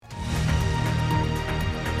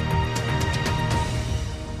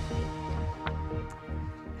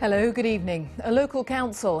Hello, good evening. A local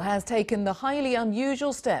council has taken the highly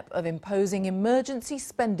unusual step of imposing emergency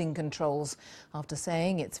spending controls after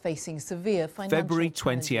saying it's facing severe financial February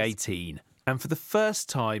challenges. 2018. And for the first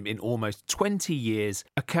time in almost 20 years,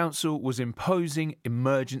 a council was imposing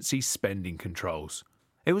emergency spending controls.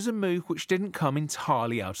 It was a move which didn't come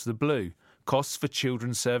entirely out of the blue. Costs for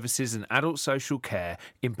children's services and adult social care,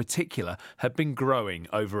 in particular, had been growing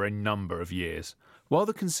over a number of years. While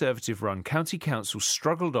the Conservative-run County Council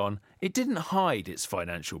struggled on, it didn't hide its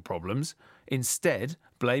financial problems, instead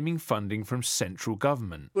blaming funding from central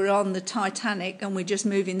government. We're on the Titanic and we're just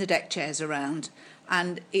moving the deck chairs around,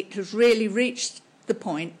 and it has really reached the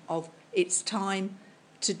point of it's time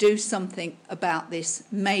to do something about this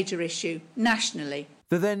major issue nationally.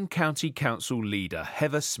 The then County Council leader,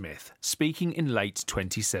 Heather Smith, speaking in late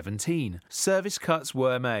 2017. Service cuts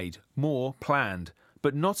were made, more planned,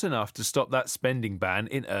 but not enough to stop that spending ban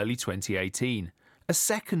in early 2018. A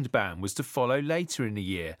second ban was to follow later in the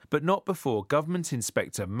year, but not before Government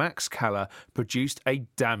Inspector Max Caller produced a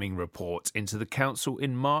damning report into the council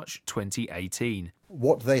in March 2018.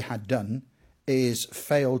 What they had done is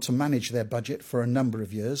failed to manage their budget for a number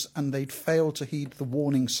of years, and they'd failed to heed the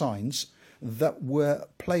warning signs that were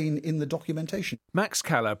plain in the documentation. Max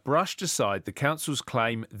Caller brushed aside the council's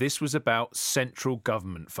claim this was about central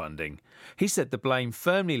government funding. He said the blame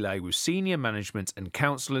firmly lay with senior management and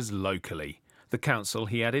councillors locally. The council,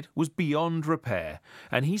 he added, was beyond repair,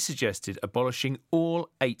 and he suggested abolishing all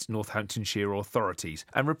 8 Northamptonshire authorities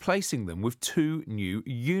and replacing them with 2 new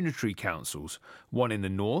unitary councils, one in the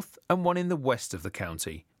north and one in the west of the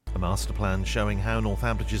county. A master plan showing how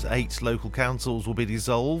Northamptonshires 8 local councils will be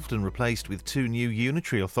dissolved and replaced with 2 new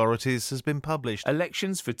unitary authorities has been published.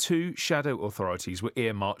 Elections for 2 shadow authorities were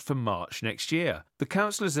earmarked for March next year. The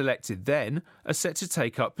councillors elected then are set to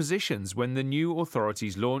take up positions when the new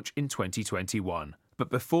authorities launch in 2021. But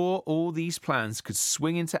before all these plans could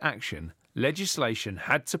swing into action, legislation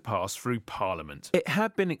had to pass through Parliament. It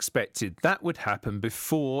had been expected that would happen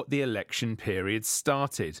before the election period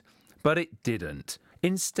started, but it didn't.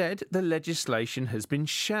 Instead, the legislation has been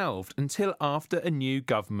shelved until after a new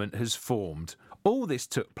government has formed. All this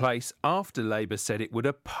took place after Labour said it would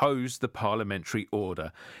oppose the parliamentary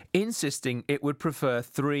order, insisting it would prefer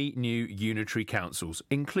 3 new unitary councils,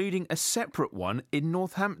 including a separate one in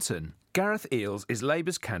Northampton. Gareth Eales is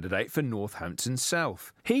Labour's candidate for Northampton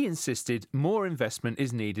South. He insisted more investment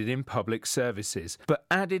is needed in public services, but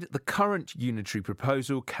added the current unitary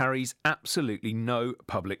proposal carries absolutely no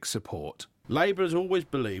public support. Labour has always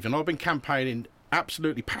believed, and I've been campaigning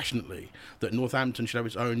absolutely passionately, that Northampton should have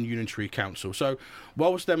its own unitary council. So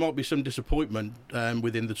whilst there might be some disappointment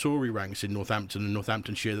within the Tory ranks in Northampton and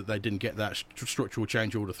Northamptonshire that they didn't get that structural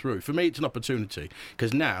change order through, for me it's an opportunity,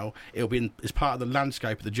 because now it'll be as part of the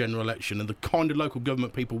landscape of the general election and the kind of local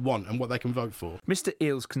government people want and what they can vote for. Mr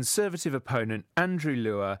Eales' Conservative opponent Andrew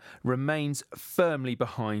Lewis remains firmly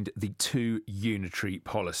behind the 2 unitary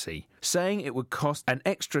policy, saying it would cost an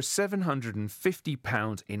extra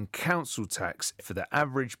 £750 in council tax for the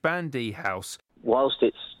average Bandee house. Whilst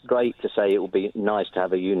it's great to say it would be nice to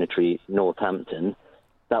have a unitary Northampton,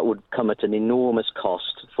 that would come at an enormous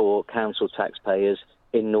cost for council taxpayers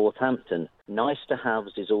in Northampton. Nice to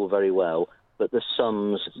haves is all very well, but the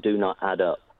sums do not add up.